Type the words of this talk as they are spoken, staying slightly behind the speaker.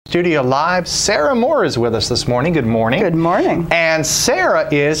Studio Live. Sara Moore is with us this morning. Good morning. Good morning. And Sara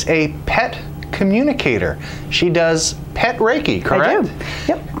is a pet communicator. She does pet Reiki, correct? I do.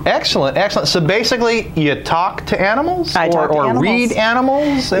 Yep. Excellent, excellent. So basically, you talk to animals? I talk to animals. Read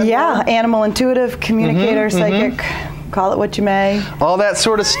animals? Yeah, animal intuitive, communicator, psychic. Call it what you may. All that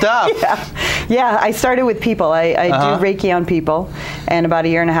sort of stuff. Yeah, I started with people. I do Reiki on people, and about 1.5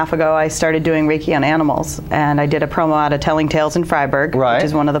 years ago, I started doing Reiki on animals. And I did a promo out of Telling Tales in Freiburg, which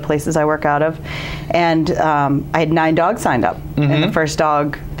is one of the places I work out of. And I had 9 dogs signed up. And the first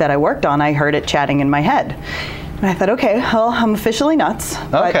dog that I worked on, I heard it chatting in my head. And I thought, okay, well, I'm officially nuts,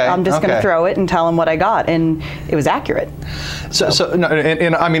 but I'm just going to throw it and tell them what I got, and it was accurate. So no,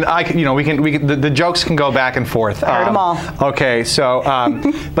 and I mean, we can the jokes can go back and forth. I heard them all. Okay, so,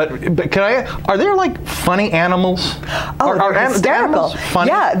 but are there like funny animals? Oh, they're hysterical.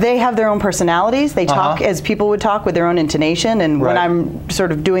 Funny? Yeah, they have their own personalities. They talk as people would talk with their own intonation, and when I'm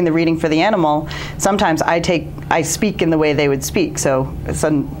sort of doing the reading for the animal, sometimes I speak in the way they would speak. So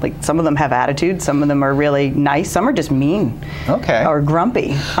some of them have attitude, some of them are really nice. Some are just mean, or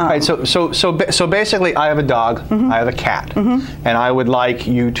grumpy. Right. So basically, I have a dog. I have a cat, and I would like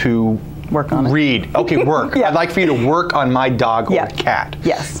you to work on read. it. Okay, work. I'd like for you to work on my dog or cat.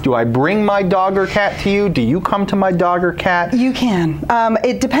 Yes. Do I bring my dog or cat to you? Do you come to my dog or cat? You can.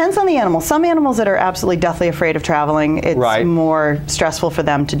 It depends on the animal. Some animals that are absolutely deathly afraid of traveling, it's more stressful for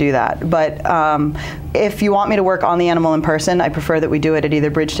them to do that. But if you want me to work on the animal in person, I prefer that we do it at either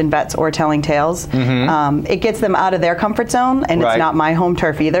Bridgeton Vets or Telling Tales. It gets them out of their comfort zone, and it's not my home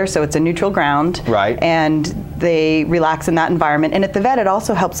turf either, so it's a neutral ground. And they relax in that environment. And at the vet, it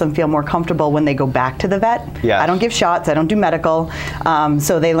also helps them feel more comfortable when they go back to the vet. I don't give shots, I don't do medical,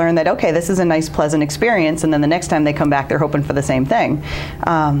 so they learn that, okay, this is a nice, pleasant experience, and then the next time they come back, they're hoping for the same thing.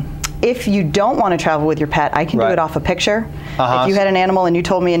 If you don't want to travel with your pet, I can do it off a picture. If you had an animal and you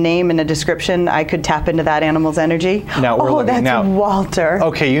told me a name and a description, I could tap into that animal's energy. That's Walter.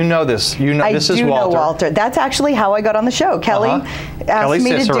 Okay, you know this. You know this is Walter. I do know Walter. That's actually how I got on the show. Kelly asked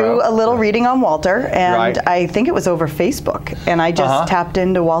me to do a little reading on Walter, and I think it was over Facebook. And I just tapped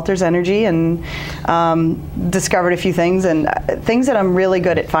into Walter's energy and discovered a few things. And things that I'm really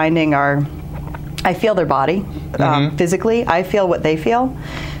good at finding are, I feel their body physically. I feel what they feel.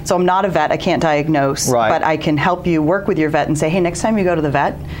 So I'm not a vet, I can't diagnose, but I can help you work with your vet and say, hey, next time you go to the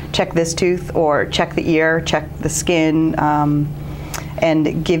vet, check this tooth or check the ear, check the skin,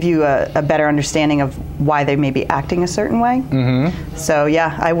 and give you a better understanding of why they may be acting a certain way. So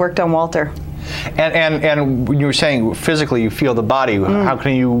yeah, I worked on Walter. And when you were saying physically you feel the body, how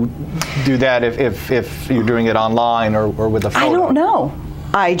can you do that if you're doing it online or with a photo? I don't know.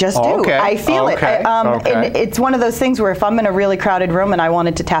 I just do. I feel it. And it's one of those things where if I'm in a really crowded room and I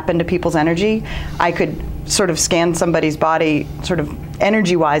wanted to tap into people's energy, I could sort of scan somebody's body sort of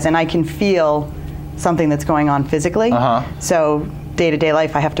energy-wise, and I can feel something that's going on physically. So day-to-day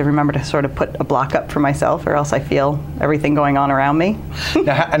life, I have to remember to sort of put a block up for myself, or else I feel everything going on around me.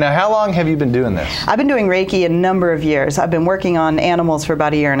 Now, how long have you been doing this? I've been doing Reiki a number of years. I've been working on animals for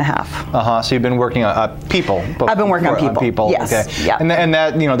about 1.5 years. So you've been working on people. I've been working on people. Yes. Okay. Yeah. And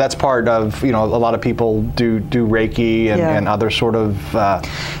that that's part of a lot of people do Reiki and other sort of.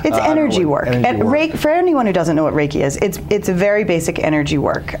 It's energy work. For anyone who doesn't know what Reiki is, it's a very basic energy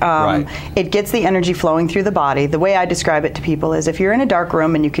work. It gets the energy flowing through the body. The way I describe it to people is if you're in a dark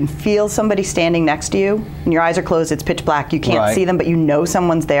room and you can feel somebody standing next to you and your eyes are closed, it's pitch black, you can't see them, but you know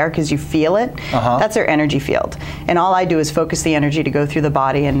someone's there because you feel it, that's their energy field. And all I do is focus the energy to go through the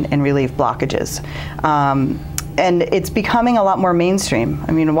body and relieve blockages. And it's becoming a lot more mainstream.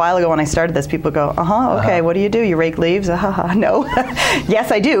 I mean, a while ago when I started this, people go, okay, what do? You rake leaves? No.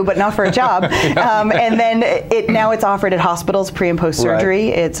 Yes, I do, but not for a job. And then now it's offered at hospitals pre and post surgery.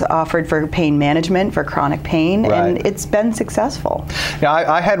 It's offered for pain management, for chronic pain, and it's been successful. Now,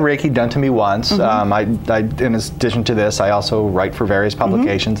 I had Reiki done to me once. In addition to this, I also write for various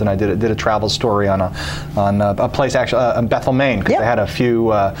publications, and I did a travel story on a place actually in Bethel, Maine, because they had a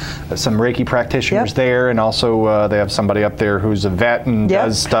few some Reiki practitioners there, and also they have somebody up there who's a vet and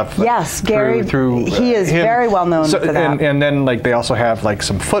does stuff. Yes, Gary. He is very well known for that. And then they also have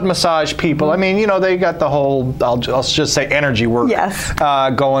some foot massage people. I mean, they got the whole, I'll just say energy work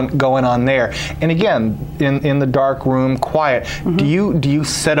going on there. And again, in the dark room, quiet. Do you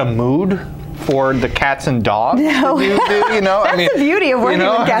set a mood for the cats and dogs? No. That's the beauty of working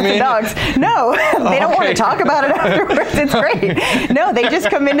with cats and dogs. No, they don't want to talk about it afterwards. It's great. No, they just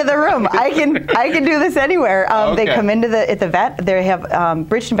come into the room. I can do this anywhere. They come into the vet. They have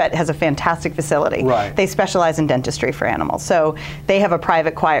Bridgeton Vet has a fantastic facility. Right. They specialize in dentistry for animals. So they have a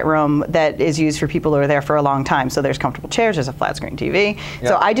private, quiet room that is used for people who are there for a long time. So there's comfortable chairs. There's a flat screen TV. Yep.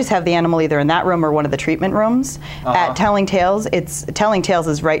 So I just have the animal either in that room or one of the treatment rooms. At Telling Tales, Telling Tales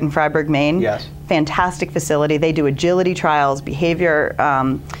is right in Fryeburg, Maine. Yes. Fantastic facility. They do agility trials, behavior,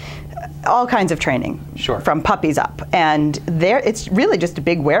 all kinds of training. Sure. From puppies up. And it's really just a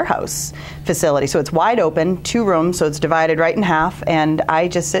big warehouse facility. So it's wide open, 2 rooms, so it's divided right in half. And I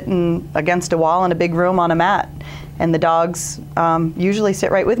just sit against a wall in a big room on a mat. And the dogs usually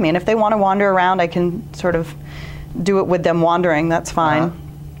sit right with me. And if they want to wander around, I can sort of do it with them wandering. That's fine.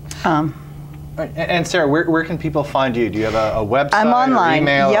 And Sara, where can people find you? Do you have a website? I'm online. Or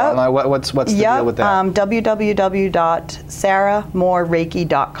email? Yep. Online? What's the deal with that?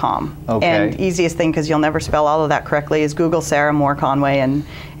 www.saramorereiki.com. Okay. And easiest thing, because you'll never spell all of that correctly, is Google Sara Moore Conway, and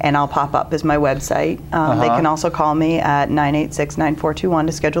I'll pop up as my website. They can also call me at 986-9421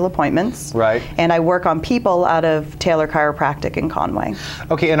 to schedule appointments. Right. And I work on people out of Taylor Chiropractic in Conway.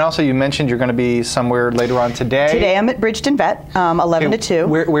 Okay, and also you mentioned you're going to be somewhere later on today. Today I'm at Bridgeton Vet, 11 to 2.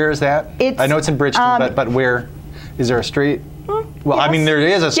 Where is that? I know it's in Bridgeton, but where? Is there a street? Well, yes. I mean, there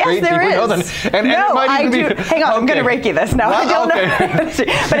is a street. Yes, there is. And no, it might I even do. Be, hang on, I'm going to Reiki this now. I don't know.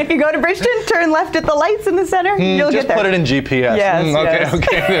 But if you go to Bridgeton, turn left at the lights in the center, you'll get there. Just put it in GPS. Yes,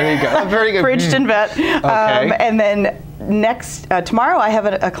 okay, there you go. Very good. Bridgeton Vet. Okay. And then tomorrow I have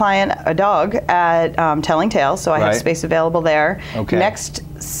a client, a dog, at Telling Tales, so I have space available there. Okay. Next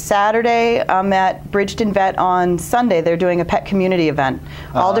Saturday, I'm at Bridgeton Vet. On Sunday, they're doing a pet community event.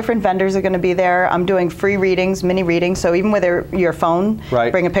 All different vendors are going to be there. I'm doing free readings, mini readings, so even with your phone,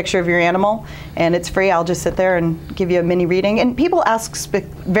 bring a picture of your animal, and it's free. I'll just sit there and give you a mini reading. And people ask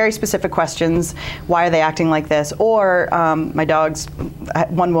very specific questions. Why are they acting like this? Or my dogs,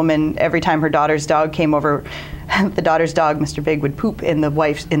 one woman, every time her daughter's dog came over, the daughter's dog, Mr. Big, would poop in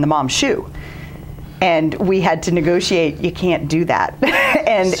the mom's shoe. And we had to negotiate, you can't do that.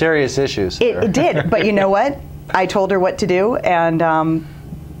 And serious issues. It did, but you know what? I told her what to do, and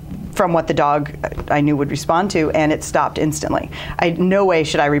from what the dog I knew would respond to, and it stopped instantly. No way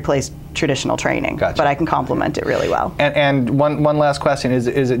should I replace traditional training, gotcha. But I can complement it really well. And one last question, is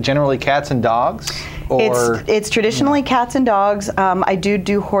it generally cats and dogs? Or? It's traditionally cats and dogs. I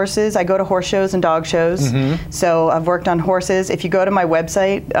do horses. I go to horse shows and dog shows. So I've worked on horses. If you go to my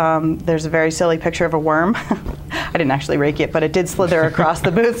website, there's a very silly picture of a worm. I didn't actually Reiki it, but it did slither across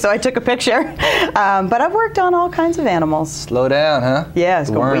the booth, so I took a picture. But I've worked on all kinds of animals. Slow down, huh? Yeah, it's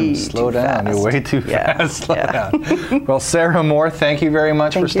way slow down. Fast. You're way too fast. Slow down. Well, Sara Moore, thank you very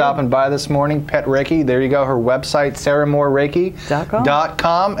much for stopping by this morning. Pet Reiki. There you go. Her website,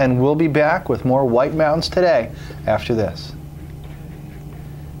 saramorereiki.com. And we'll be back with more White Mountains Today after this.